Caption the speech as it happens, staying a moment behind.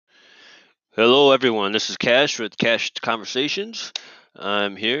Hello, everyone. This is Cash with Cash Conversations.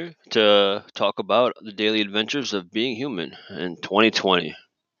 I'm here to talk about the daily adventures of being human in 2020.